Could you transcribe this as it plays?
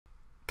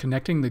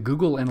Connecting the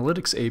Google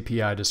Analytics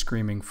API to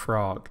Screaming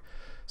Frog.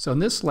 So in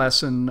this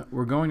lesson,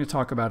 we're going to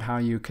talk about how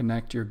you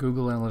connect your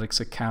Google Analytics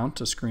account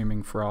to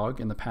Screaming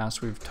Frog. In the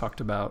past, we've talked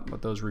about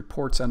what those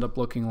reports end up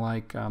looking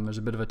like. There's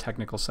a bit of a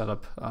technical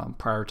setup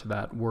prior to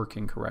that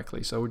working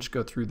correctly. So we'll just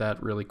go through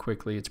that really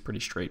quickly. It's pretty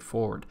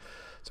straightforward.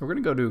 So we're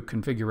going to go to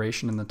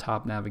Configuration in the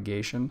top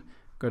navigation,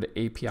 go to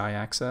API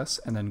Access,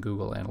 and then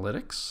Google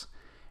Analytics.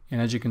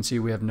 And as you can see,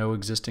 we have no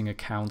existing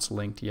accounts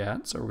linked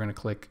yet. So we're going to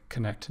click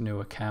Connect to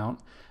New Account.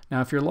 Now,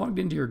 if you're logged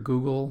into your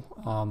Google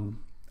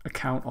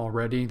account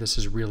already, this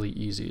is really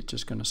easy. It's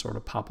just going to sort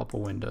of pop up a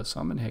window. So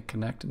I'm going to hit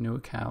Connect a New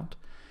Account,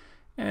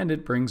 and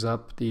it brings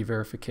up the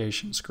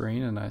verification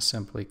screen, and I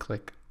simply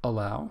click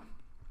Allow.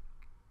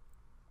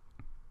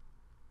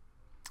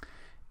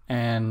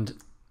 And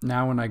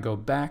now when I go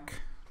back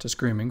to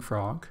Screaming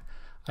Frog,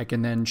 I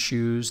can then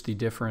choose the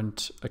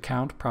different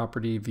account,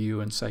 property,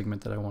 view, and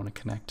segment that I want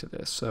to connect to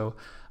this. So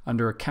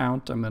under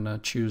Account, I'm going to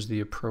choose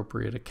the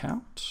appropriate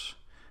account.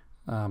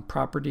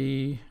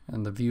 Property,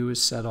 and the view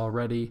is set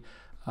already.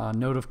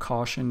 Note of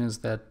caution is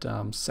that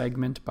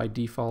segment by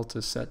default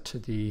is set to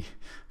the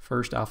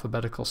first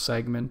alphabetical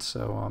segment,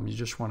 so you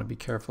just want to be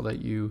careful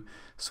that you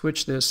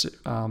switch this.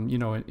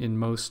 In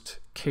most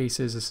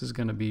cases, this is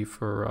going to be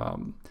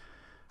for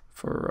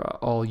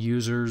all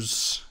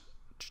users,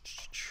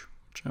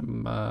 which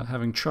I'm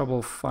having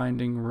trouble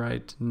finding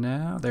right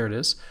now. There it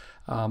is.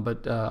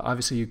 But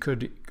obviously, you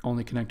could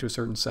only connect to a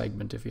certain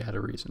segment if you had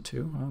a reason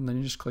to. Then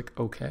you just click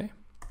OK.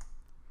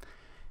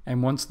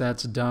 And once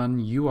that's done,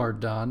 you are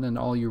done, and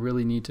all you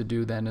really need to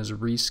do then is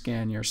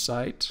rescan your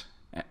site,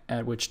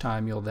 at which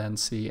time you'll then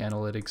see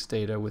analytics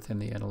data within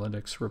the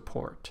analytics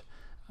report.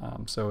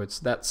 So it's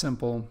that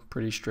simple,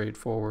 pretty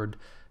straightforward.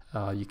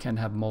 You can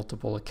have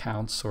multiple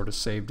accounts sort of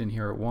saved in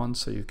here at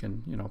once, so you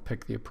can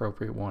pick the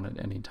appropriate one at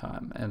any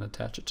time and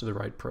attach it to the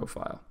right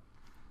profile.